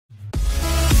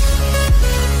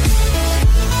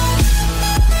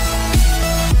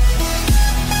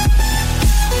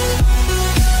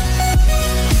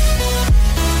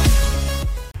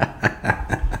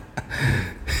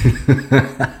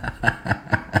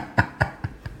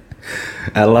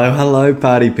Hello,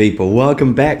 party people.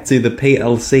 Welcome back to the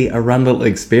PLC Arundel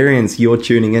Experience. You're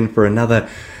tuning in for another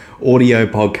audio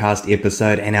podcast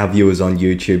episode, and our viewers on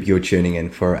YouTube, you're tuning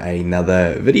in for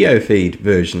another video feed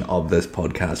version of this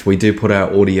podcast. We do put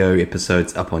our audio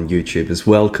episodes up on YouTube as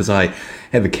well because I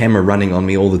have a camera running on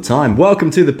me all the time. Welcome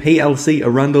to the PLC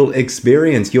Arundel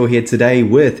Experience. You're here today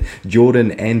with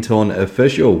Jordan Anton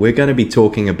Official. We're going to be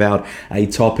talking about a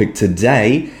topic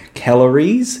today: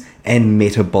 calories and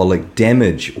metabolic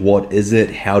damage. What is it?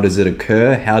 How does it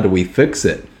occur? How do we fix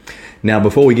it? Now,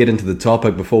 before we get into the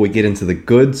topic, before we get into the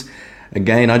goods,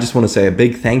 again, I just want to say a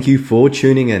big thank you for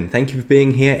tuning in. Thank you for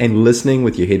being here and listening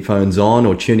with your headphones on,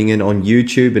 or tuning in on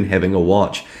YouTube and having a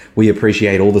watch. We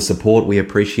appreciate all the support. We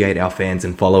appreciate our fans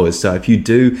and followers. So if you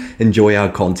do enjoy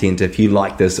our content, if you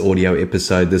like this audio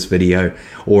episode, this video,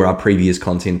 or our previous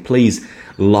content, please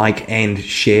like and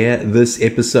share this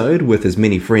episode with as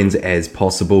many friends as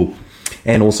possible.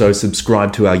 And also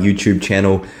subscribe to our YouTube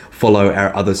channel. Follow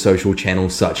our other social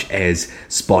channels such as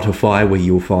Spotify, where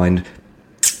you'll find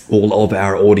all of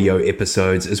our audio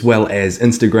episodes, as well as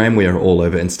Instagram. We are all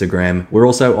over Instagram. We're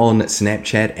also on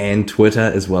Snapchat and Twitter,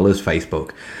 as well as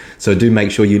Facebook. So do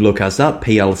make sure you look us up,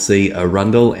 PLC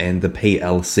Arundel and the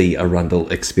PLC Arundel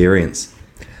Experience.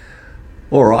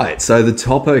 All right, so the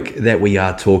topic that we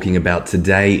are talking about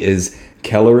today is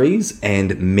calories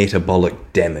and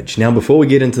metabolic damage. Now, before we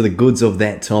get into the goods of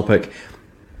that topic,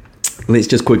 let's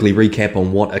just quickly recap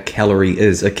on what a calorie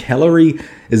is. A calorie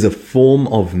is a form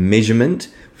of measurement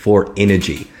for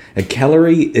energy. A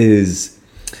calorie is,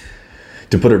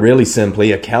 to put it really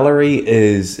simply, a calorie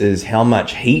is how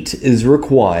much heat is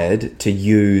required to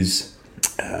use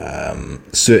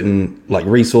certain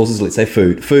resources. Let's say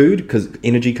food, because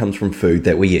energy comes from food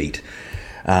that we eat.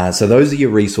 So those are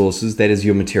your resources. That is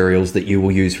your materials that you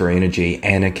will use for energy.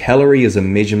 And a calorie is a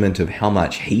measurement of how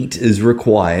much heat is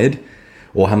required,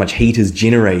 or how much heat is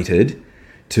generated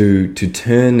to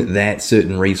turn that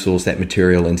certain resource, that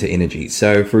material, into energy.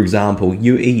 So, for example,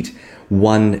 you eat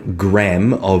 1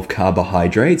 gram of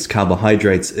carbohydrates.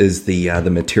 Carbohydrates is the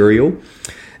material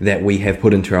that we have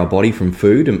put into our body from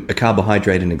food. A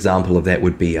carbohydrate, an example of that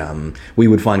would be, we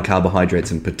would find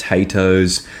carbohydrates in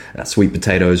potatoes, sweet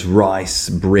potatoes, rice,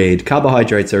 bread.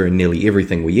 Carbohydrates are in nearly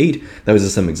everything we eat. Those are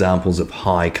some examples of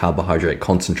high carbohydrate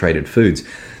concentrated foods.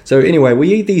 So anyway,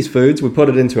 we eat these foods, we put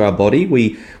it into our body,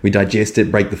 we digest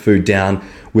it, break the food down,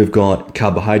 we've got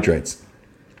carbohydrates.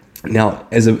 Now,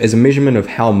 as a measurement of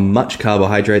how much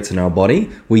carbohydrates in our body,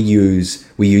 we use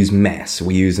mass.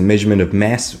 We use a measurement of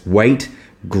mass, weight,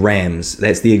 grams.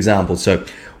 That's the example. So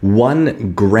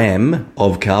 1 gram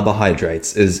of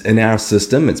carbohydrates is in our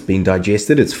system, it's been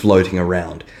digested, it's floating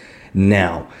around.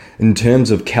 Now, in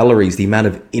terms of calories, the amount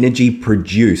of energy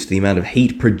produced, the amount of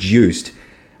heat produced,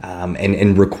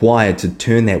 and required to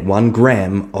turn that 1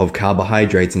 gram of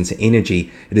carbohydrates into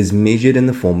energy, it is measured in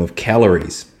the form of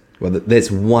calories. Well,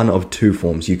 that's one of two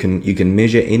forms. You can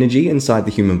measure energy inside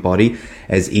the human body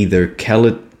as either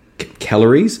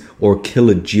calories or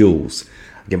kilojoules.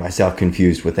 I get myself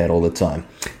confused with that all the time.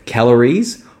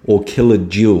 Calories or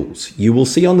kilojoules. You will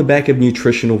see on the back of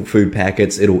nutritional food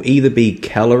packets, it'll either be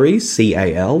calories,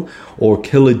 C-A-L, or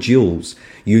kilojoules,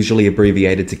 usually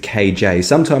abbreviated to KJ.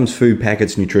 Sometimes food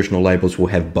packets, nutritional labels will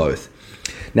have both.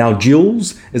 Now,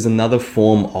 joules is another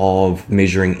form of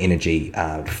measuring energy,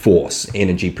 force,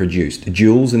 energy produced.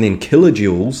 Joules and then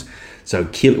kilojoules. So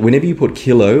whenever you put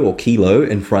kilo or kilo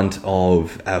in front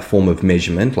of a form of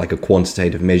measurement, like a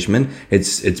quantitative measurement,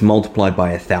 it's multiplied by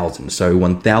 1,000. So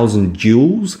 1,000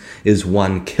 joules is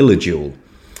 1 kilojoule.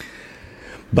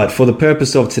 But for the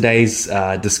purpose of today's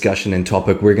discussion and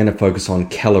topic, we're going to focus on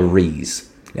calories.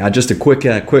 Now, just a quick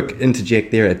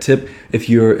interject there, a tip. If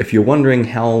you're wondering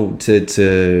how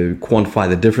to quantify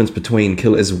the difference between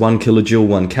is 1 kilojoule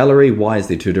 1 calorie, why is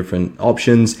there two different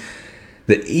options?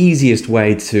 The easiest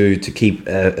way to keep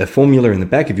a formula in the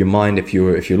back of your mind, if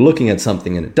you're looking at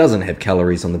something and it doesn't have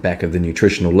calories on the back of the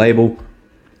nutritional label,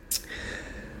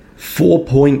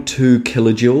 4.2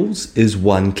 kilojoules is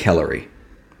 1 calorie.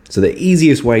 So the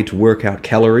easiest way to work out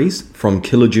calories from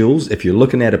kilojoules, if you're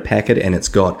looking at a packet and it's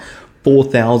got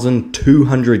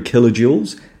 4,200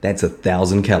 kilojoules, that's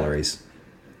 1,000 calories.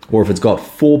 Or if it's got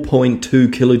 4.2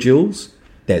 kilojoules,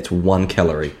 that's 1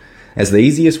 calorie. As the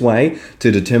easiest way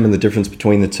to determine the difference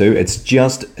between the two, it's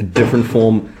just a different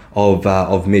form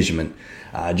of measurement.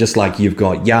 Just like you've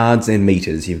got yards and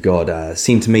meters, you've got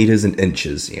centimeters and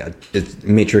inches. It's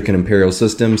metric and imperial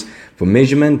systems for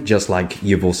measurement, just like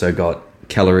you've also got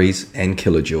calories and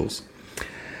kilojoules.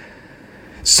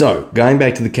 So, going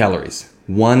back to the calories.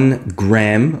 1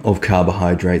 gram of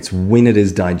carbohydrates, when it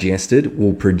is digested,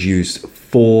 will produce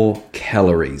 4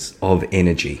 calories of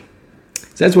energy.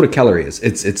 So that's what a calorie is.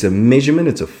 It's a measurement,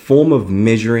 it's a form of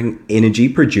measuring energy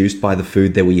produced by the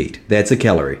food that we eat. That's a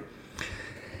calorie.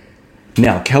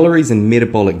 Now, calories and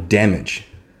metabolic damage.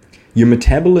 Your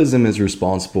metabolism is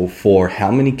responsible for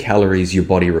how many calories your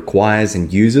body requires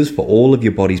and uses for all of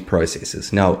your body's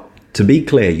processes. Now, to be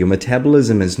clear, your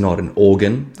metabolism is not an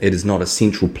organ. It is not a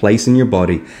central place in your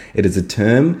body. It is a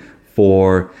term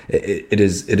it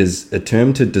is a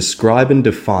term to describe and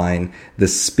define the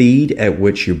speed at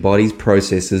which your body's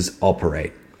processes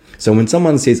operate. So when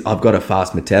someone says, I've got a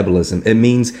fast metabolism, it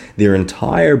means their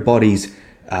entire body's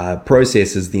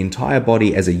processes, the entire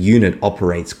body as a unit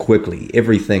operates quickly.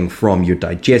 Everything from your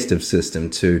digestive system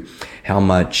to how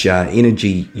much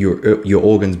energy your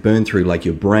organs burn through, like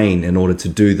your brain, in order to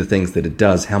do the things that it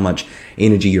does, how much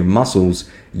energy your muscles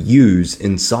use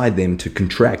inside them to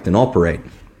contract and operate.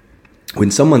 When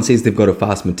someone says they've got a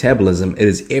fast metabolism, it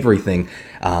is everything.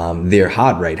 Their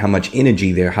heart rate, how much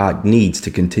energy their heart needs to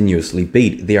continuously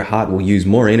beat. Their heart will use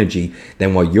more energy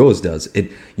than what yours does.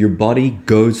 Your body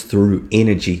goes through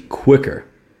energy quicker.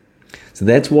 So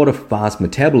that's what a fast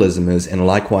metabolism is. And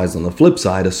likewise, on the flip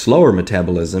side, a slower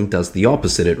metabolism does the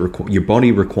opposite. Your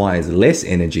body requires less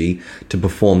energy to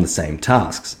perform the same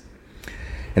tasks.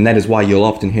 And that is why you'll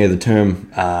often hear the term,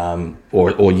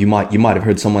 or you might have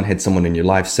heard someone in your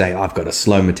life say, I've got a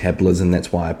slow metabolism,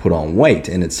 that's why I put on weight.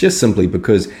 And it's just simply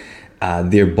because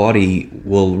their body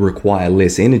will require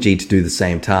less energy to do the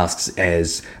same tasks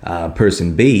as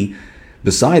person B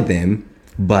beside them,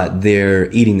 but they're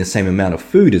eating the same amount of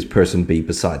food as person B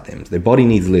beside them. Their body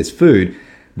needs less food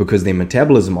because their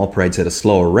metabolism operates at a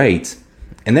slower rate.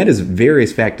 And that is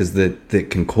various factors that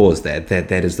can cause that.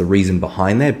 That is the reason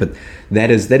behind that. But that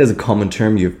is a common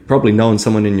term. You've probably known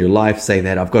someone in your life say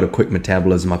that I've got a quick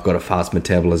metabolism, I've got a fast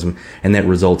metabolism, and that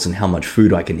results in how much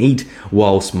food I can eat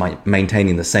whilst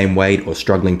maintaining the same weight, or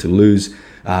struggling to lose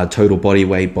total body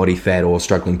weight, body fat, or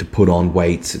struggling to put on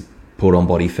weight, put on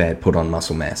body fat, put on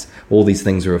muscle mass. All these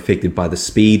things are affected by the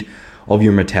speed of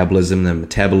your metabolism. The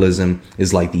metabolism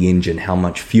is like the engine, how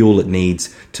much fuel it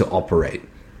needs to operate.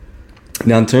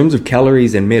 Now, in terms of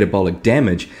calories and metabolic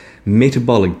damage,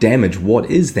 what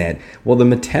is that? Well, the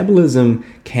metabolism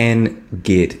can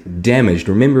get damaged.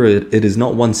 Remember, it is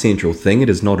not one central thing. It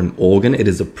is not an organ. It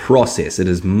is a process. It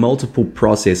is multiple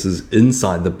processes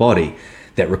inside the body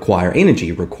that require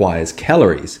energy, requires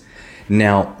calories.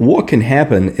 Now, what can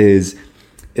happen is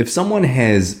if someone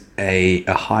has a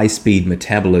high-speed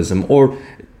metabolism, or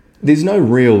there's no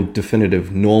real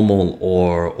definitive normal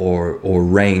or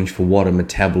range for what a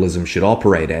metabolism should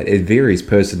operate at. It varies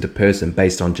person to person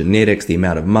based on genetics, the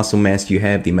amount of muscle mass you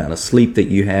have, the amount of sleep that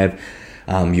you have,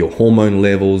 your hormone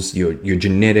levels, your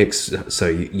genetics, so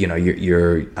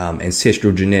your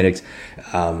ancestral genetics,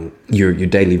 your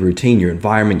daily routine, your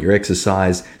environment, your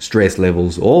exercise, stress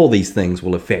levels. All these things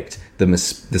will affect the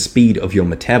speed of your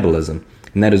metabolism.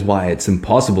 And that is why it's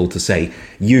impossible to say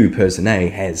you, person A,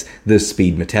 has this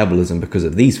speed metabolism because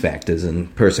of these factors,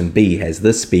 and person B has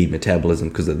this speed metabolism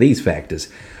because of these factors.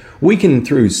 We can,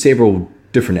 through several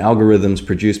different algorithms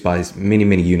produced by many,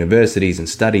 many universities and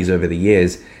studies over the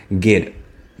years, get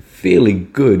fairly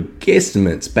good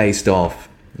guesstimates based off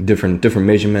different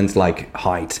measurements like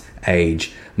height,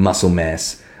 age, muscle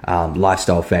mass,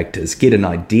 lifestyle factors, get an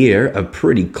idea, a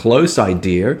pretty close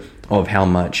idea of how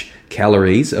much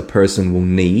calories a person will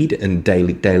need in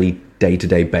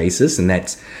day-to-day basis, and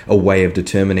that's a way of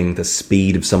determining the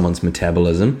speed of someone's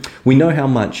metabolism. We know how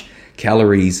much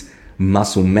calories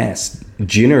muscle mass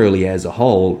generally as a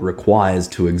whole requires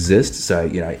to exist. So,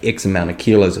 X amount of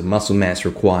kilos of muscle mass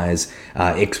requires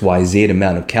XYZ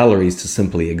amount of calories to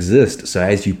simply exist. So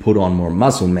as you put on more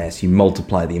muscle mass, you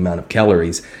multiply the amount of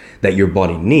calories that your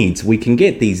body needs. We can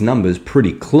get these numbers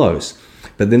pretty close.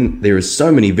 But then there are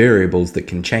so many variables that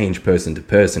can change person to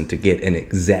person to get an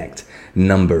exact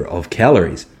number of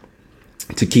calories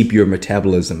to keep your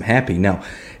metabolism happy. Now,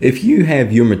 if you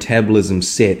have your metabolism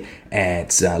set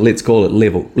at, let's call it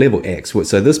level X.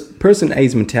 So this person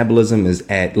A's metabolism is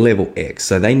at level X.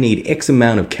 So they need X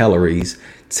amount of calories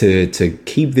to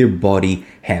keep their body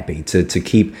happy, to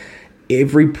keep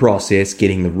every process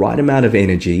getting the right amount of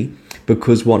energy.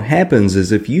 Because what happens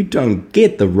is if you don't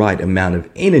get the right amount of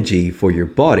energy for your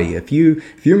body, if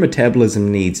your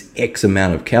metabolism needs X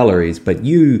amount of calories, but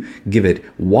you give it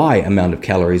Y amount of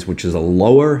calories, which is a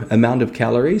lower amount of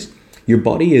calories, your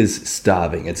body is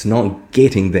starving. It's not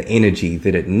getting the energy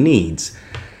that it needs.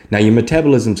 Now your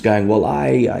metabolism's going,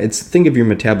 think of your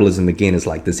metabolism again as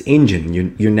like this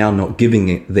engine. You're now not giving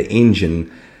it the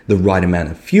engine the right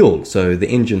amount of fuel. So the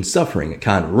engine's suffering. It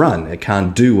can't run. It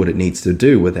can't do what it needs to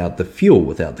do without the fuel,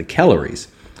 without the calories.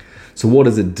 So what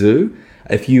does it do?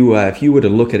 If you were to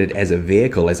look at it as a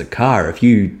vehicle, as a car, if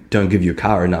you don't give your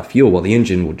car enough fuel, well, the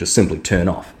engine will just simply turn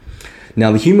off.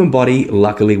 Now, the human body,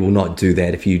 luckily, will not do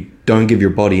that. If you don't give your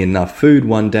body enough food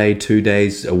 1 day, 2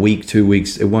 days, a week, 2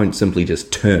 weeks, it won't simply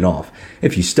just turn off.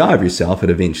 If you starve yourself, it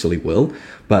eventually will.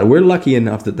 But we're lucky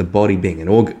enough that the body, being an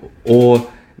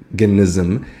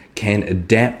organism, can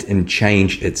adapt and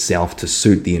change itself to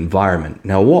suit the environment.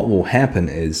 Now, what will happen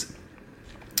is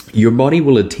your body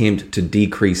will attempt to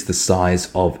decrease the size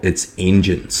of its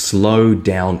engine, slow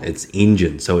down its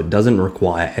engine so it doesn't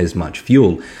require as much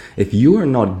fuel. If you are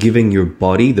not giving your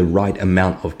body the right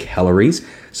amount of calories,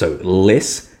 so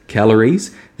less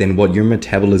calories than what your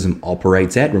metabolism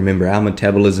operates at. Remember, our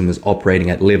metabolism is operating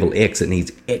at level X. It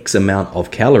needs X amount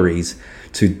of calories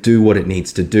to do what it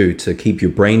needs to do, to keep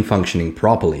your brain functioning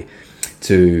properly,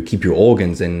 to keep your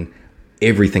organs and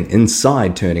everything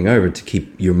inside turning over, to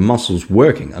keep your muscles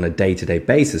working on a day-to-day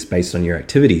basis based on your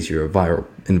activities, your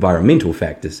environmental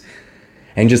factors,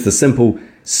 and just the simple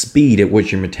speed at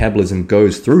which your metabolism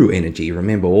goes through energy.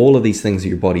 Remember, all of these things that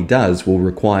your body does will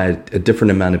require a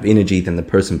different amount of energy than the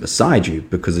person beside you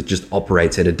because it just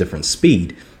operates at a different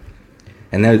speed.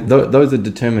 And those are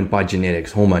determined by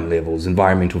genetics, hormone levels,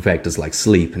 environmental factors like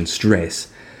sleep and stress.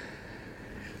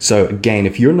 So again,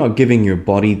 if you're not giving your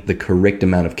body the correct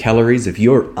amount of calories, if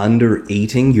you're under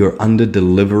eating, you're under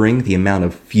delivering the amount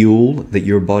of fuel that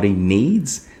your body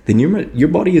needs, then your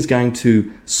body is going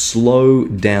to slow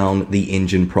down the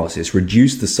engine process,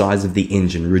 reduce the size of the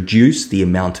engine, reduce the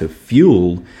amount of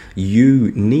fuel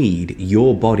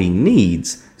your body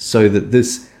needs, so that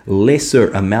this lesser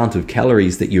amount of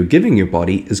calories that you're giving your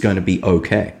body is going to be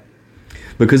okay.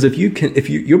 Because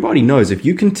your body knows if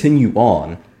you continue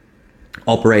on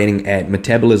operating at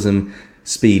metabolism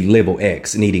speed level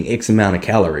X, needing X amount of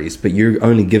calories, but you're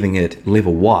only giving it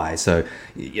level Y, so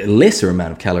a lesser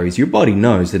amount of calories, your body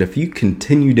knows that if you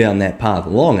continue down that path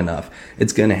long enough,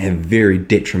 it's going to have very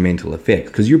detrimental effects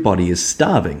because your body is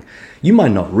starving. You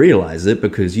might not realize it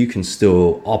because you can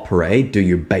still operate, do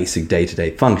your basic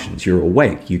day-to-day functions. You're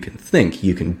awake, you can think,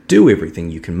 you can do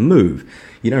everything, you can move.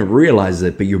 You don't realize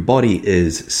it, but your body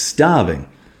is starving.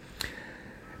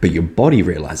 But your body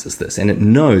realizes this, and it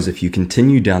knows if you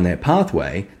continue down that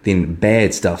pathway, then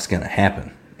bad stuff's going to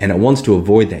happen. And it wants to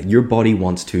avoid that. Your body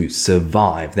wants to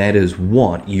survive. That is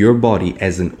what your body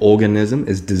as an organism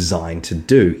is designed to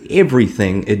do.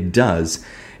 Everything it does,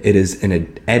 it is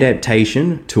an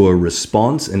adaptation to a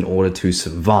response in order to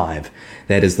survive.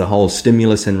 That is the whole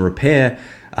stimulus and repair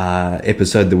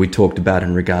episode that we talked about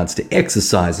in regards to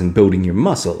exercise and building your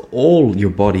muscle. All your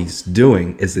body's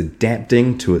doing is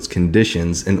adapting to its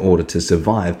conditions in order to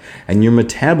survive, and your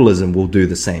metabolism will do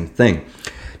the same thing.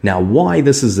 Now, why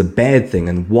this is a bad thing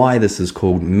and why this is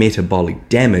called metabolic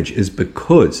damage is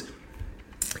because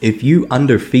if you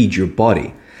underfeed your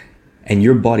body and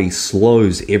your body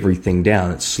slows everything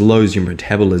down, it slows your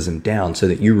metabolism down so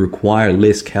that you require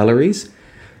less calories,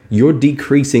 you're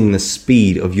decreasing the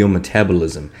speed of your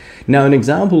metabolism. Now, an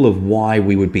example of why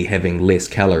we would be having less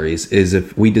calories is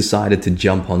if we decided to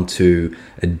jump onto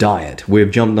a diet.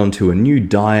 We've jumped onto a new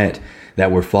diet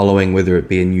that we're following, whether it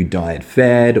be a new diet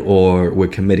fad or we're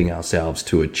committing ourselves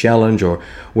to a challenge or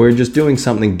we're just doing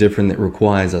something different that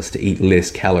requires us to eat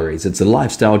less calories. It's a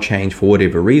lifestyle change for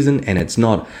whatever reason, and it's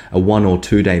not a 1 or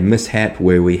 2 day mishap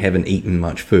where we haven't eaten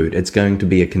much food. It's going to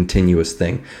be a continuous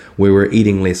thing where we're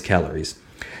eating less calories.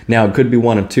 Now, it could be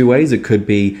one of two ways. It could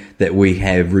be that we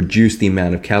have reduced the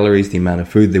amount of calories, the amount of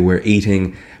food that we're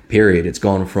eating, period. It's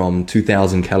gone from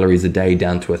 2,000 calories a day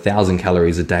down to 1,000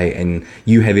 calories a day, and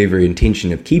you have every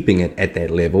intention of keeping it at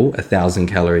that level, 1,000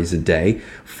 calories a day,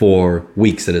 for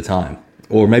weeks at a time.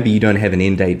 Or maybe you don't have an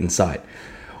end date in sight.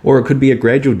 Or it could be a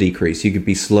gradual decrease. You could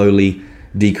be slowly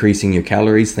decreasing your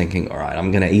calories, thinking, all right,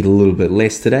 I'm going to eat a little bit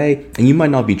less today. And you might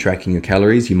not be tracking your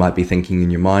calories. You might be thinking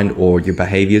in your mind or your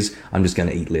behaviors, I'm just going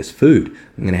to eat less food.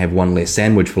 I'm going to have one less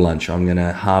sandwich for lunch. I'm going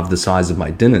to halve the size of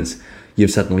my dinners.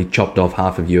 You've suddenly chopped off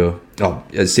half of your,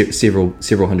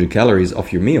 several hundred calories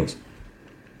off your meals.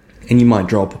 And you might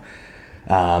drop,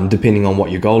 depending on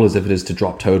what your goal is, if it is to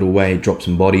drop total weight, drop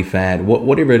some body fat,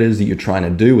 whatever it is that you're trying to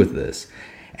do with this.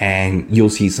 And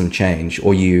you'll see some change,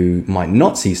 or you might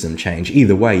not see some change.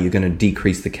 Either way, you're going to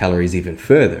decrease the calories even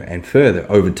further and further.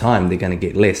 Over time, they're going to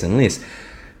get less and less.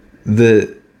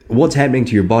 what's happening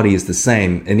to your body is the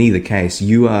same. In either case,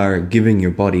 you are giving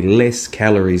your body less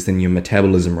calories than your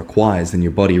metabolism requires, than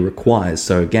your body requires.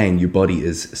 So again, your body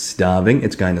is starving.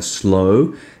 It's going to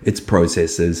slow its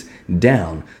processes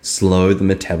down, slow the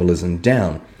metabolism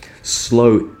down,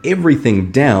 slow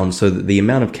everything down so that the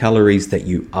amount of calories that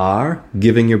you are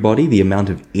giving your body, the amount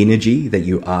of energy that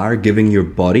you are giving your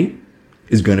body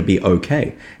is going to be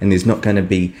okay. And there's not going to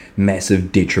be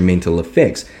massive detrimental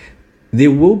effects. There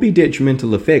will be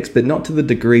detrimental effects, but not to the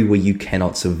degree where you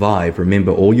cannot survive.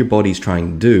 Remember, all your body's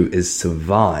trying to do is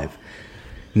survive.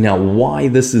 Now, why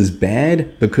this is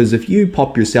bad? Because if you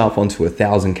pop yourself onto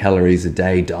 1,000 calories a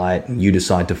day diet and you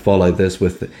decide to follow this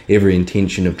with every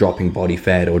intention of dropping body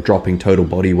fat or dropping total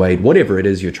body weight, whatever it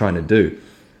is you're trying to do,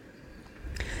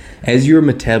 as your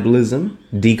metabolism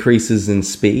decreases in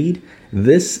speed,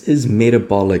 this is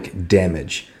metabolic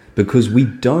damage, because we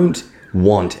don't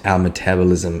want our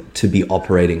metabolism to be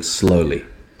operating slowly.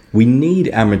 We need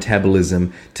our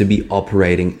metabolism to be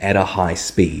operating at a high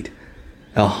speed.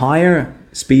 A higher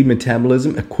speed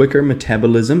metabolism, a quicker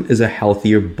metabolism, is a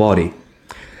healthier body.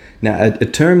 Now, a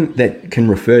term that can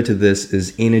refer to this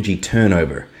is energy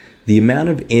turnover. The amount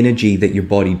of energy that your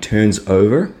body turns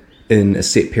over in a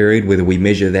set period, whether we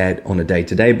measure that on a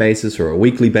day-to-day basis or a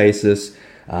weekly basis,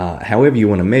 however you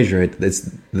want to measure it,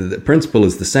 the principle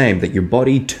is the same, that your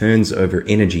body turns over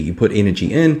energy. You put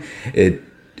energy in,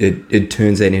 it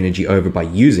turns that energy over by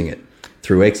using it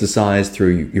through exercise,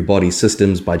 through your body's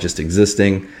systems, by just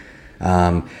existing.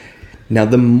 Now,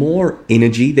 the more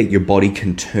energy that your body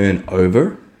can turn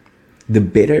over, the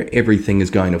better everything is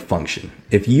going to function.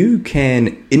 If you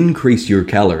can increase your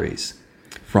calories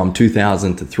from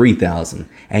 2,000 to 3,000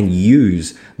 and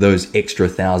use those extra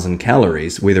 1,000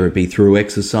 calories, whether it be through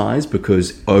exercise,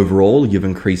 because overall you've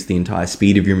increased the entire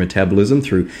speed of your metabolism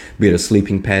through better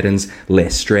sleeping patterns,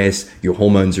 less stress, your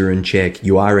hormones are in check,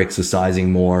 you are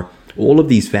exercising more, all of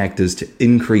these factors to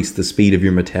increase the speed of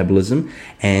your metabolism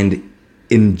and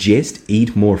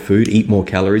eat more food, eat more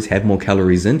calories, have more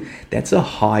calories in, that's a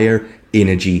higher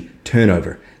energy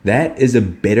turnover. That is a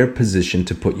better position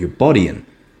to put your body in.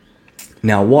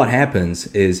 Now, what happens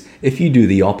is if you do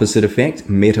the opposite effect,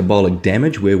 metabolic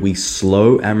damage, where we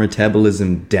slow our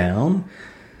metabolism down,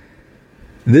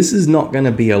 this is not going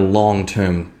to be a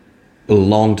long-term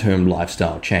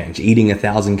lifestyle change. Eating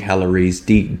 1,000 calories,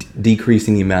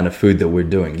 decreasing the amount of food that we're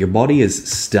doing. Your body is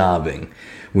starving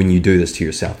when you do this to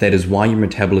yourself. That is why your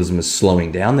metabolism is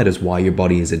slowing down. That is why your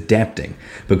body is adapting,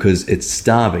 because it's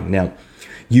starving. Now,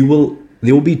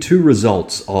 there will be two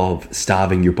results of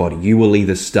starving your body. You will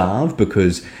either starve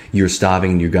because you're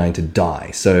starving and you're going to die.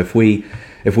 So if we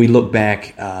look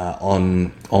back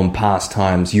on past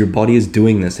times, your body is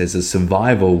doing this as a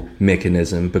survival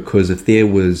mechanism, because if there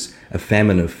was a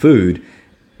famine of food,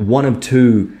 one of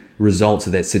two results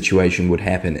of that situation would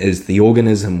happen is the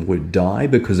organism would die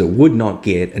because it would not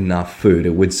get enough food.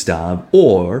 It would starve,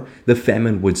 or the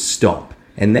famine would stop.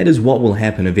 And that is what will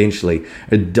happen eventually.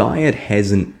 A diet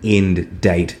has an end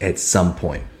date at some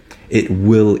point. It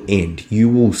will end. You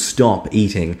will stop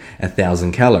eating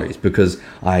 1,000 calories, because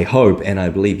I hope and I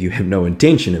believe you have no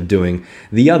intention of doing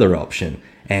the other option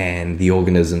and the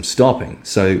organism stopping.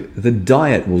 So the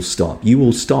diet will stop. You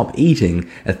will stop eating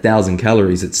 1,000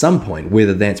 calories at some point,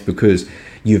 whether that's because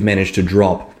you've managed to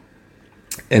drop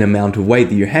an amount of weight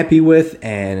that you're happy with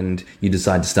and you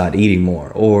decide to start eating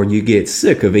more, or you get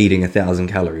sick of eating 1,000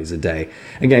 calories a day.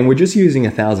 Again, we're just using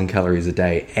 1,000 calories a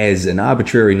day as an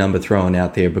arbitrary number thrown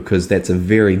out there, because that's a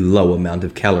very low amount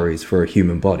of calories for a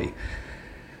human body.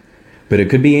 But it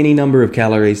could be any number of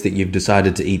calories that you've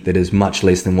decided to eat that is much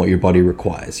less than what your body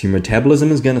requires. Your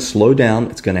metabolism is going to slow down.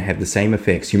 It's going to have the same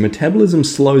effects. Your metabolism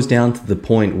slows down to the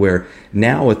point where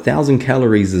now 1,000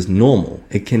 calories is normal.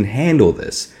 It can handle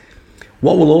this.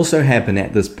 What will also happen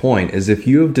at this point is, if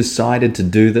you have decided to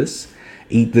do this,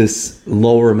 eat this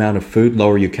lower amount of food,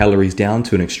 lower your calories down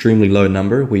to an extremely low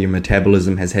number where your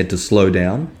metabolism has had to slow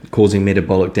down, causing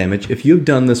metabolic damage. If you've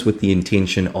done this with the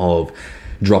intention of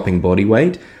dropping body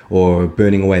weight or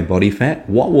burning away body fat,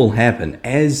 what will happen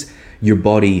as your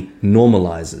body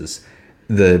normalizes?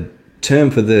 The term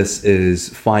for this is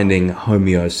finding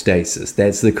homeostasis.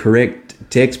 That's the correct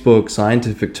textbook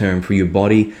scientific term for your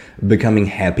body becoming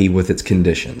happy with its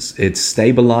conditions. It's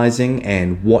stabilizing,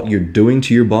 and what you're doing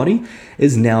to your body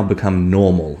is now become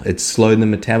normal. It's slowed the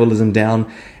metabolism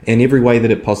down in every way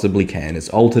that it possibly can. It's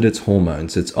altered its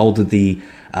hormones. It's altered the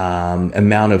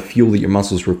amount of fuel that your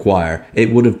muscles require.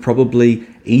 It would have probably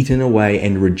eaten away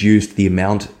and reduced the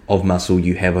amount of muscle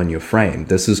you have on your frame.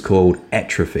 This is called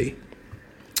atrophy.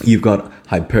 You've got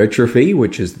hypertrophy,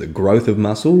 which is the growth of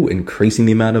muscle, increasing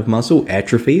the amount of muscle.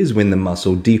 Atrophy is when the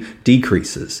muscle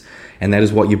decreases. And that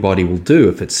is what your body will do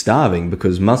if it's starving,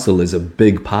 because muscle is a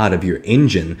big part of your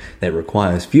engine that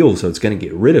requires fuel, so it's going to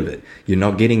get rid of it. You're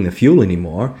not getting the fuel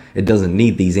anymore. It doesn't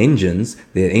need these engines.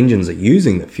 The engines are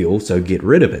using the fuel, so get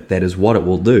rid of it. That is what it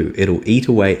will do. It'll eat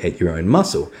away at your own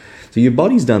muscle. So your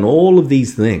body's done all of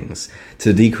these things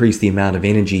to decrease the amount of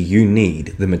energy you need,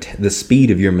 the speed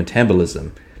of your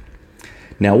metabolism.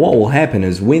 Now, what will happen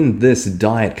is when this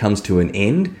diet comes to an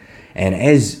end, and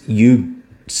as you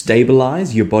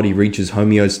stabilize, your body reaches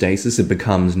homeostasis, it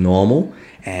becomes normal,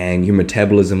 and your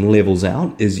metabolism levels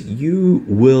out, is you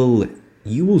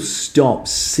will stop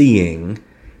seeing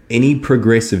any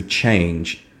progressive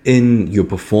change in your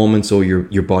performance or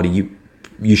your body.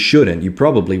 You shouldn't. You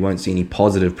probably won't see any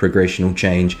positive progressional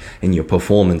change in your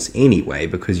performance anyway,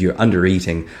 because you're under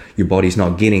eating. Your body's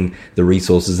not getting the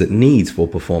resources it needs for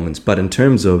performance. But in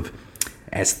terms of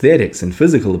aesthetics and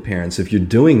physical appearance, if you're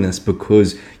doing this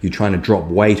because you're trying to drop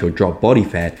weight or drop body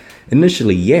fat,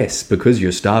 initially, yes, because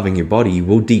you're starving your body, you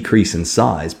will decrease in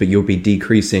size, but you'll be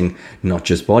decreasing not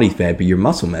just body fat, but your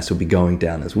muscle mass will be going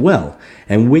down as well.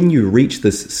 And when you reach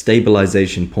this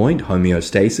stabilization point,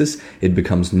 homeostasis, it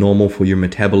becomes normal for your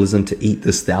metabolism to eat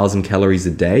this 1,000 calories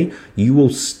a day. You will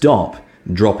stop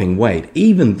dropping weight,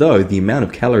 even though the amount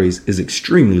of calories is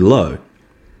extremely low.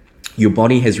 Your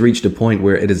body has reached a point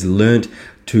where it has learned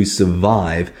to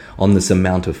survive on this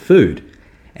amount of food.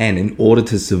 And in order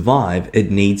to survive, it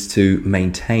needs to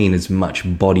maintain as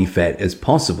much body fat as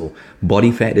possible. Body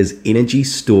fat is energy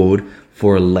stored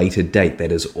for a later date.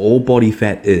 That is all body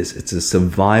fat is. It's a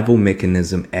survival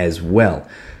mechanism as well.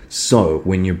 So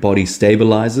when your body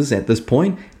stabilizes at this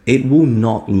point, it will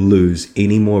not lose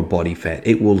any more body fat.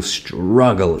 It will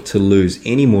struggle to lose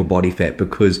any more body fat,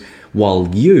 because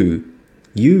while you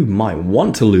might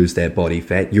want to lose that body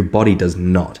fat, your body does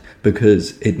not,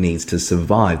 because it needs to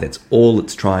survive. That's all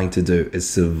it's trying to do, is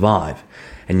survive.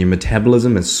 And your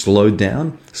metabolism is slowed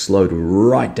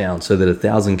right down, so that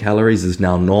 1,000 calories is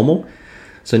now normal.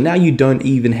 So now you don't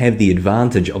even have the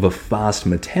advantage of a fast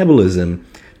metabolism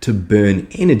to burn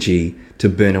energy, to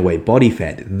burn away body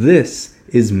fat. This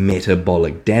is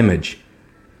metabolic damage.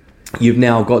 You've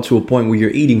now got to a point where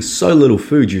you're eating so little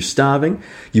food, you're starving,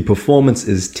 your performance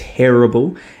is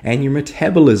terrible, and your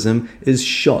metabolism is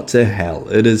shot to hell.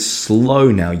 It is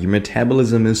slow now. Your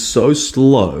metabolism is so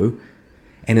slow,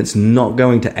 and it's not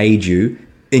going to aid you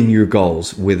in your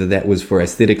goals, whether that was for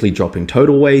aesthetically dropping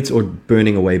total weight or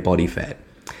burning away body fat.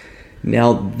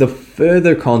 Now, the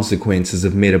further consequences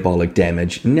of metabolic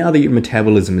damage, now that your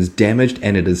metabolism is damaged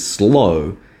and it is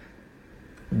slow,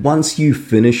 once you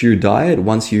finish your diet,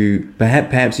 perhaps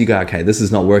you go, okay, this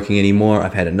is not working anymore.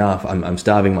 I've had enough. I'm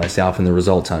starving myself and the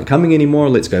results aren't coming anymore.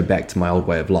 Let's go back to my old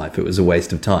way of life. It was a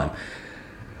waste of time.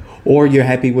 Or you're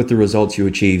happy with the results you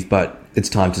achieved, but it's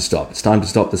time to stop. It's time to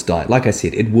stop this diet. Like I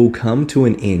said, it will come to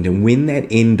an end. And when that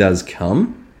end does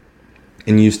come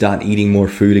and you start eating more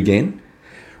food again,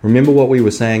 remember what we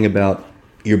were saying about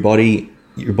your body.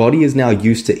 Your body is now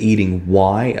used to eating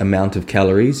Y amount of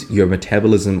calories. Your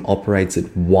metabolism operates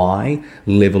at Y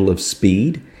level of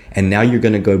speed. And now you're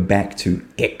going to go back to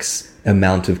X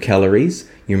amount of calories.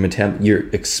 You're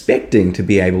expecting to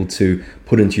be able to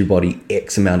put into your body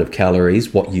X amount of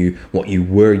calories, what you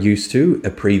were used to, a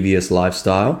previous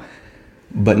lifestyle.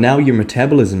 But now your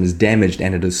metabolism is damaged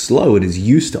and it is slow. It is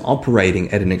used to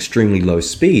operating at an extremely low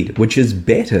speed, which is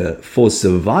better for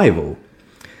survival.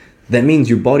 That means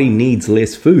your body needs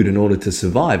less food in order to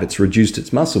survive. It's reduced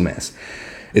its muscle mass.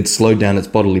 It's slowed down its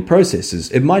bodily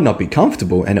processes. It might not be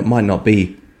comfortable and it might not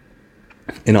be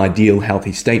an ideal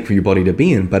healthy state for your body to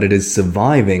be in, but it is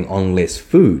surviving on less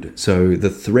food. So the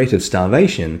threat of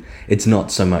starvation, it's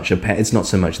not so much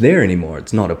there anymore.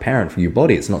 It's not apparent for your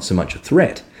body. It's not so much a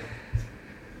threat.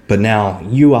 But now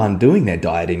you aren't doing that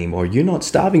diet anymore. You're not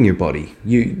starving your body.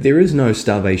 There is no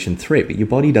starvation threat, but your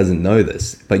body doesn't know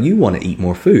this. But you want to eat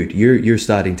more food. You're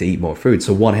starting to eat more food.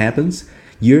 So what happens?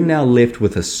 You're now left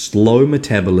with a slow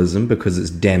metabolism because it's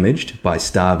damaged by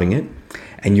starving it,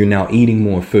 and you're now eating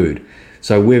more food.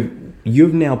 So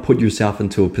you've now put yourself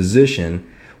into a position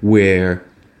where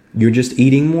you're just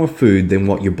eating more food than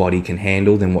what your body can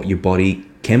handle, than what your body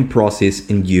can process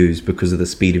and use because of the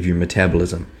speed of your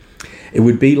metabolism. It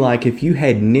would be like if you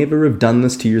had never have done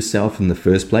this to yourself in the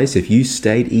first place. If you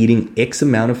stayed eating X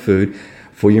amount of food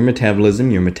for your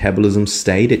metabolism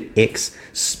stayed at X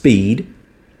speed,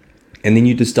 and then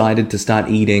you decided to start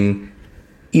eating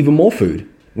even more food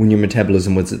when your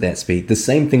metabolism was at that speed. The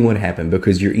same thing would happen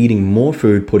because you're eating more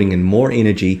food, putting in more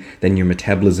energy than your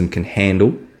metabolism can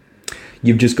handle.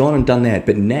 You've just gone and done that,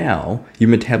 but now your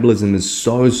metabolism is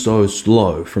so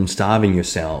slow from starving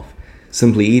yourself,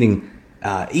 simply eating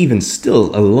even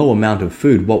still a low amount of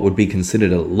food, what would be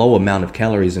considered a low amount of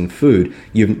calories in food.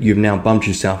 You've now bumped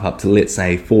yourself up to, let's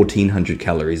say, 1,400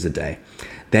 calories a day.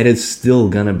 That is still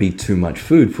going to be too much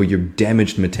food for your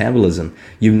damaged metabolism.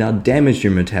 You've now damaged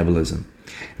your metabolism.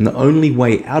 And the only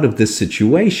way out of this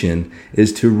situation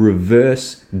is to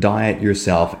reverse diet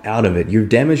yourself out of it. You've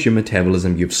damaged your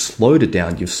metabolism. You've slowed it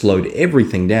down. You've slowed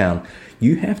everything down.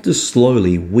 You have to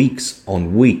slowly, weeks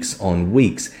on weeks on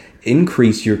weeks,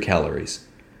 increase your calories.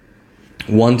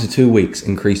 1 to 2 weeks,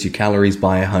 increase your calories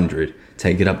by 100.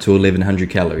 Take it up to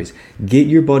 1,100 calories. Get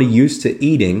your body used to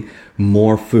eating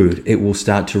more food. It will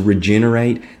start to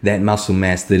regenerate that muscle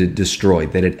mass that it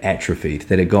destroyed, that it atrophied,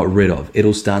 that it got rid of.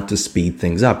 It'll start to speed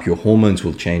things up. Your hormones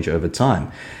will change over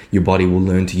time. Your body will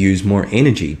learn to use more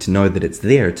energy, to know that it's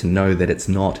there, to know that it's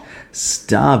not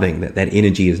starving, that that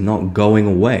energy is not going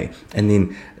away. And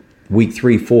then week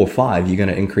 3, 4, 5, you're going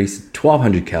to increase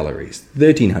 1,200 calories,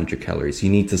 1,300 calories. You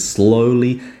need to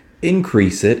slowly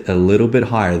increase it a little bit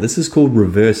higher. This is called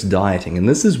reverse dieting, and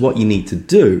this is what you need to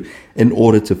do in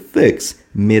order to fix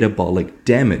metabolic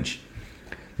damage.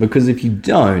 Because if you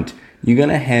don't, you're going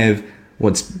to have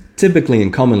what's typically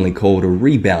and commonly called a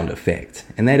rebound effect.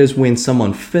 And that is when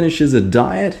someone finishes a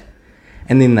diet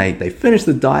and then they finish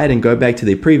the diet and go back to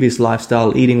their previous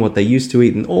lifestyle, eating what they used to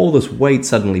eat, and all this weight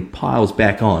suddenly piles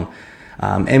back on.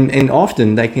 And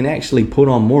often they can actually put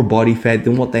on more body fat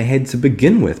than what they had to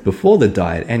begin with before the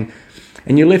diet. And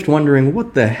you're left wondering,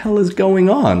 what the hell is going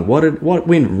on? What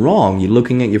went wrong? You're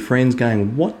looking at your friends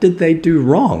going, what did they do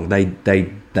wrong?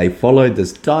 They followed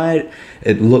this diet.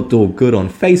 It looked all good on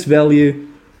face value.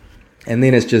 And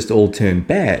then it's just all turned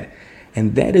bad.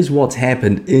 And that is what's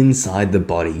happened inside the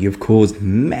body. You've caused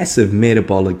massive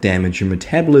metabolic damage. Your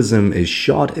metabolism is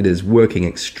shot. It is working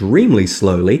extremely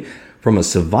slowly. From a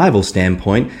survival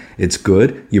standpoint, it's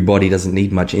good. Your body doesn't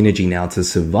need much energy now to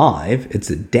survive. It's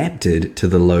adapted to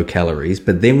the low calories.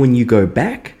 But then when you go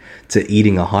back to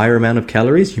eating a higher amount of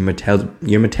calories, your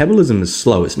metabolism is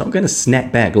slow. It's not going to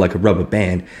snap back like a rubber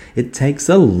band. It takes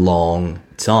a long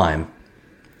time.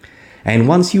 And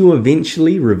once you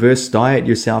eventually reverse diet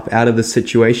yourself out of the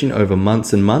situation over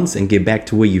months and months and get back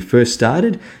to where you first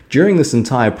started, during this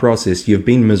entire process, you've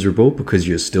been miserable because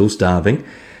you're still starving.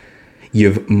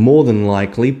 You've more than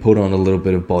likely put on a little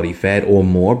bit of body fat or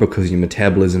more because your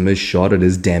metabolism is shot, it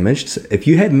is damaged. So if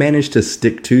you have managed to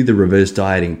stick to the reverse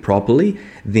dieting properly,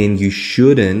 then you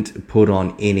shouldn't put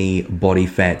on any body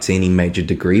fat to any major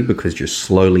degree because you're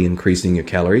slowly increasing your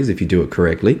calories if you do it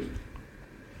correctly.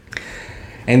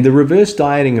 And the reverse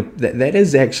dieting, that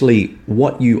is actually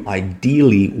what you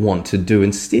ideally want to do.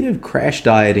 Instead of crash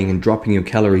dieting and dropping your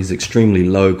calories extremely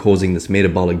low, causing this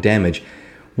metabolic damage,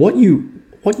 what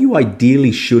you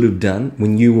ideally should have done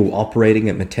when you were operating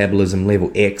at metabolism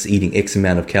level X, eating X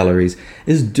amount of calories,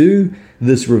 is do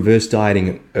this reverse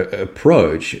dieting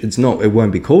approach. It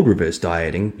won't be called reverse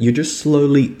dieting. You're just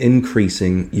slowly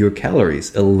increasing your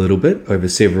calories a little bit over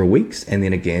several weeks, and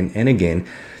then again and again,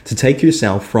 to take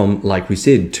yourself from, like we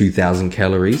said, 2,000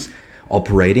 calories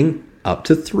operating up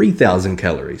to 3,000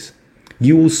 calories.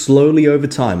 You will slowly over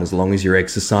time, as long as you're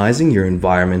exercising, your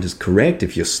environment is correct,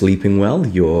 if you're sleeping well,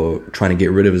 you're trying to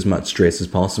get rid of as much stress as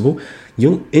possible,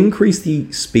 you'll increase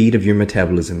the speed of your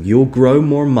metabolism. You'll grow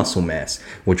more muscle mass,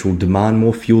 which will demand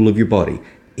more fuel of your body.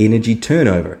 Energy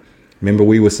turnover. Remember,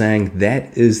 we were saying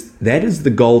that is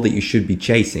the goal that you should be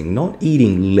chasing, not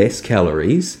eating less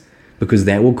calories, because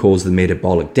that will cause the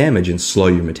metabolic damage and slow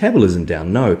your metabolism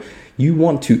down. No, you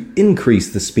want to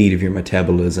increase the speed of your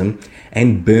metabolism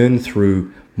and burn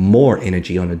through more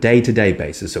energy on a day-to-day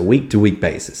basis, a week-to-week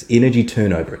basis. Energy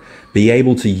turnover. Be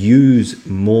able to use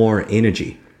more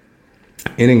energy.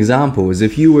 An example is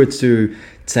if you were to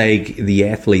take the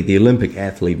Olympic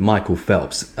athlete, Michael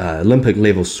Phelps, Olympic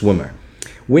level swimmer.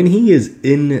 When he is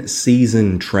in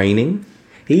season training,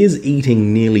 he is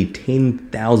eating nearly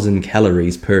 10,000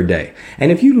 calories per day.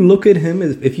 And if you look at him,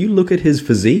 if you look at his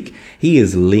physique, he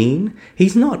is lean.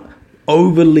 He's not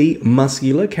overly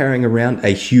muscular, carrying around a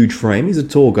huge frame. He's a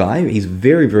tall guy. He's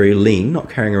very, very lean, not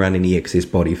carrying around any excess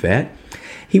body fat.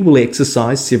 He will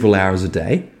exercise several hours a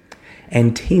day.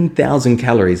 And 10,000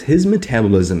 calories, his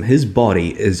metabolism, his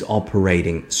body is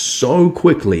operating so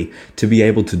quickly to be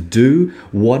able to do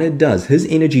what it does. His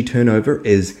energy turnover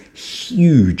is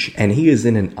huge, and he is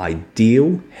in an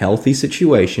ideal, healthy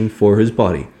situation for his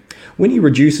body. When he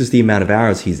reduces the amount of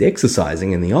hours he's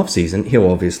exercising in the off season, he'll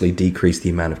obviously decrease the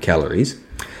amount of calories.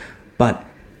 But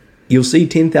you'll see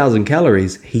 10,000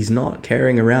 calories. He's not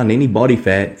carrying around any body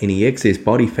fat, any excess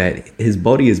body fat. His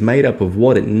body is made up of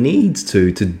what it needs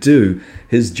to do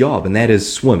his job, and that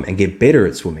is swim and get better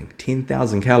at swimming.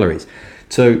 10,000 calories.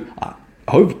 So I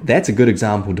hope that's a good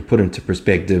example to put into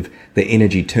perspective the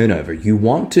energy turnover. You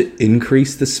want to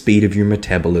increase the speed of your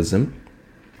metabolism,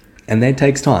 and that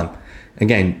takes time.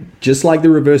 Again, just like the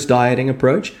reverse dieting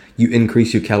approach, you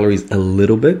increase your calories a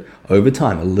little bit over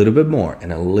time, a little bit more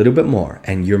and a little bit more.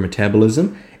 And your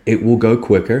metabolism, it will go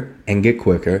quicker and get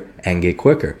quicker and get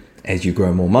quicker as you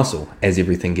grow more muscle, as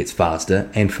everything gets faster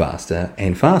and faster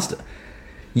and faster.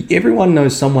 Everyone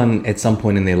knows someone at some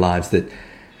point in their lives that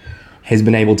has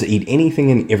been able to eat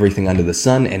anything and everything under the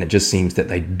sun, and it just seems that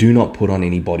they do not put on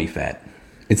any body fat.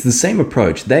 It's the same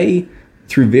approach. They,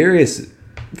 through various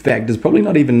factors probably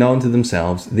not even known to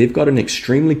themselves, they've got an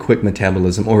extremely quick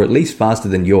metabolism, or at least faster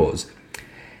than yours.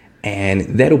 And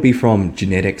that'll be from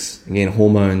genetics, again,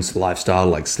 hormones, lifestyle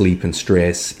like sleep and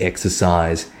stress,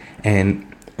 exercise,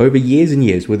 and over years and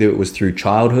years, whether it was through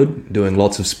childhood, doing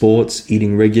lots of sports,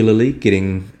 eating regularly,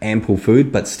 getting ample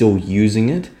food, but still using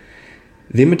it,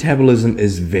 their metabolism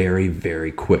is very,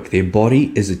 very quick. Their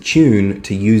body is attuned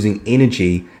to using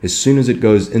energy. As soon as it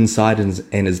goes inside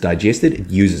and is digested, it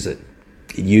uses it.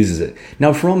 It uses it.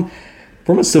 Now, from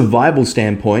a survival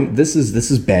standpoint, this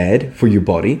is bad for your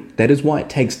body. That is why it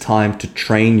takes time to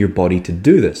train your body to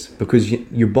do this, because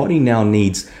your body now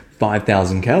needs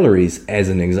 5,000 calories as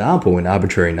an example, an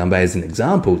arbitrary number as an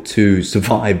example, to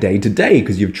survive day to day,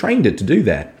 because you've trained it to do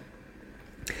that.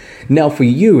 Now, for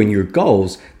you and your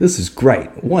goals, this is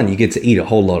great. One, you get to eat a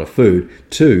whole lot of food.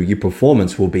 Two, your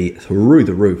performance will be through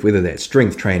the roof, whether that's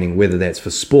strength training, whether that's for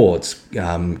sports,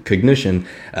 cognition,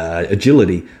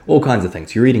 agility, all kinds of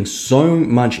things. You're eating so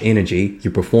much energy,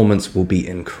 your performance will be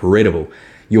incredible.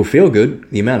 You'll feel good,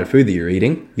 the amount of food that you're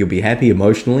eating. You'll be happy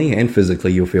emotionally and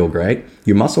physically. You'll feel great.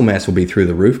 Your muscle mass will be through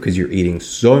the roof because you're eating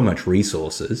so much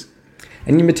resources.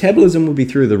 And your metabolism will be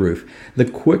through the roof. The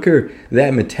quicker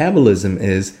that metabolism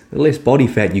is, the less body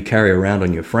fat you carry around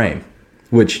on your frame.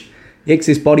 Which,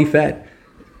 excess body fat,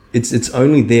 it's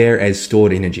only there as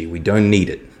stored energy. We don't need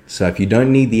it. So if you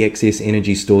don't need the excess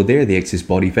energy stored there, the excess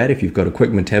body fat, if you've got a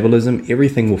quick metabolism,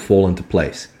 everything will fall into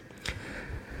place.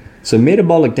 So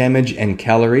metabolic damage and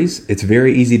calories, it's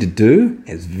very easy to do.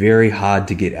 It's very hard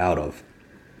to get out of.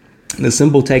 The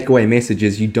simple takeaway message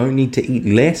is you don't need to eat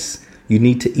less. You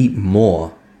need to eat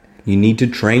more. You need to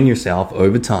train yourself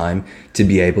over time to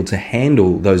be able to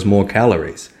handle those more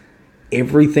calories.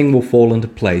 Everything will fall into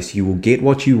place. You will get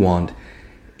what you want.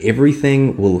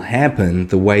 Everything will happen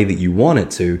the way that you want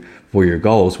it to for your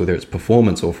goals, whether it's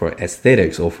performance or for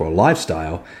aesthetics or for a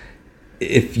lifestyle,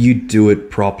 if you do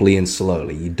it properly and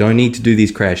slowly. You don't need to do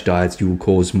these crash diets. You will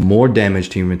cause more damage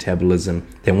to your metabolism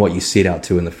than what you set out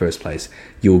to in the first place.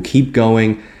 You will keep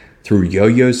going through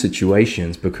yo-yo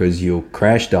situations because you'll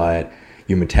crash diet,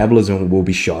 your metabolism will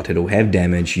be shot, it'll have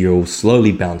damage, you'll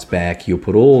slowly bounce back, you'll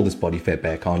put all this body fat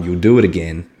back on, you'll do it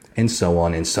again, and so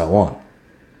on and so on.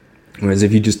 Whereas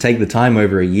if you just take the time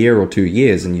over a year or 2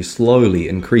 years and you slowly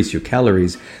increase your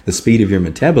calories, the speed of your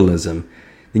metabolism,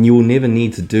 then you will never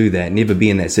need to do that, never be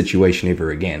in that situation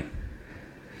ever again.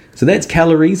 So that's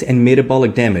calories and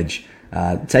metabolic damage.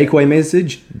 Takeaway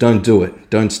message, don't do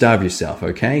it. Don't starve yourself,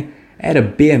 okay? At a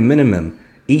bare minimum,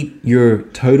 eat your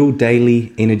total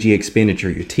daily energy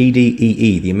expenditure, your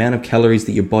TDEE, the amount of calories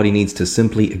that your body needs to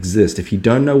simply exist. If you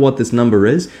don't know what this number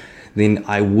is, then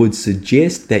I would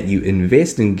suggest that you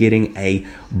invest in getting a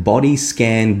body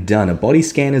scan done. A body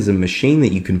scan is a machine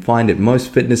that you can find at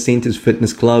most fitness centers,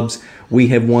 fitness clubs. We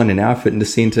have one in our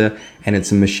fitness center, and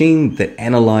it's a machine that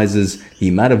analyzes the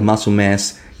amount of muscle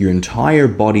mass, your entire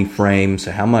body frame,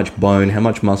 so how much bone, how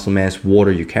much muscle mass,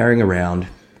 water you're carrying around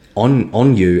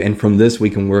on you, and from this we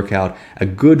can work out a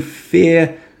good,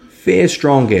 fair,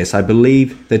 strong guess. I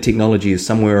believe the technology is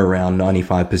somewhere around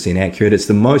 95% accurate. It's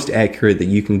the most accurate that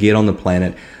you can get on the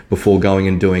planet before going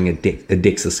and doing a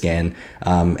DEXA scan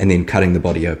and then cutting the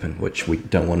body open, which we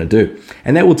don't want to do.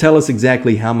 And that will tell us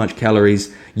exactly how much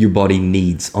calories your body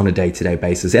needs on a day-to-day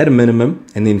basis at a minimum,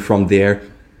 and then from there,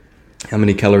 how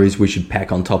many calories we should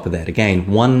pack on top of that.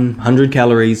 Again, 100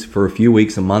 calories for a few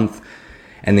weeks, a month,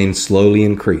 and then slowly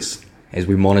increase. As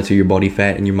we monitor your body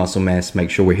fat and your muscle mass,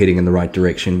 make sure we're heading in the right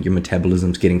direction, your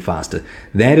metabolism's getting faster.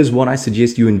 That is what I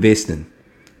suggest you invest in.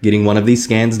 Getting one of these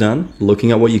scans done,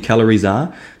 looking at what your calories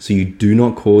are, so you do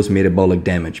not cause metabolic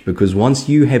damage. Because once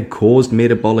you have caused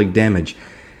metabolic damage,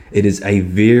 it is a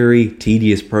very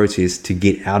tedious process to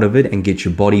get out of it and get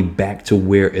your body back to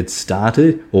where it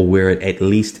started, or where it at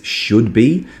least should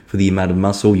be for the amount of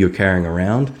muscle you're carrying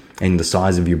around and the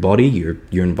size of your body,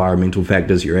 your environmental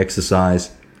factors, your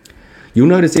exercise. you'll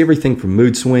notice everything from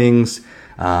mood swings,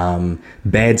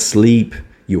 bad sleep,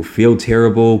 you'll feel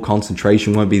terrible,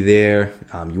 concentration won't be there,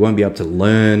 you won't be able to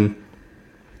learn,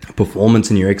 performance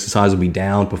in your exercise will be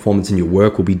down, performance in your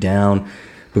work will be down,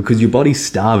 because your body's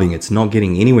starving. It's not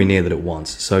getting anywhere near that it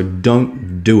wants. So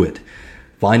don't do it.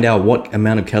 Find out what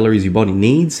amount of calories your body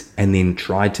needs and then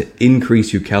try to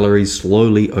increase your calories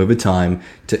slowly over time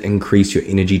to increase your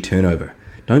energy turnover.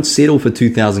 Don't settle for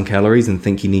 2,000 calories and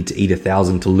think you need to eat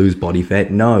 1,000 to lose body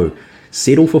fat. No,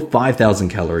 settle for 5,000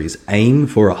 calories. Aim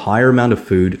for a higher amount of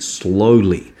food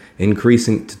slowly,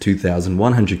 increasing to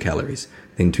 2,100 calories,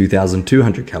 then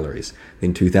 2,200 calories,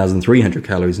 then 2,300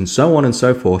 calories, and so on and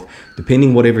so forth,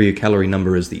 depending whatever your calorie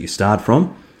number is that you start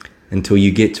from, until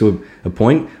you get to a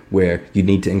point where you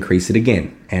need to increase it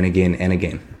again and again and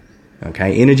again.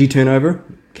 Okay, energy turnover,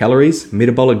 calories,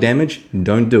 metabolic damage,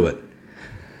 don't do it.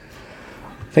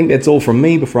 I think that's all from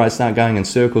me before I start going in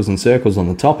circles and circles on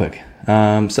the topic.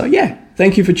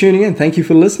 Thank you for tuning in. Thank you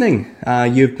for listening.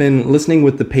 You've been listening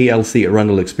with the PLC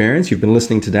Arundel Experience. You've been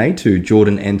listening today to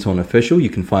Jordan Anton Official. You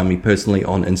can find me personally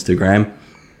on Instagram.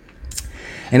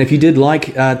 And if you did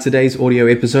like today's audio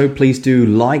episode, please do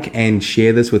like and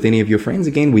share this with any of your friends.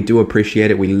 Again, we do appreciate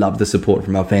it. We love the support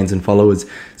from our fans and followers.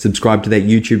 Subscribe to that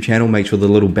YouTube channel. Make sure the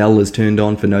little bell is turned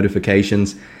on for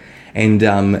notifications.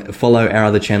 And follow our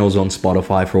other channels on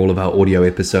Spotify for all of our audio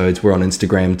episodes. We're on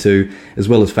Instagram too, as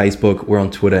well as Facebook. We're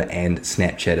on Twitter and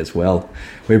Snapchat as well.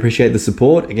 We appreciate the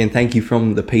support. Again, thank you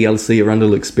from the PLC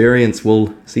Arundel Experience.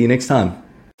 We'll see you next time.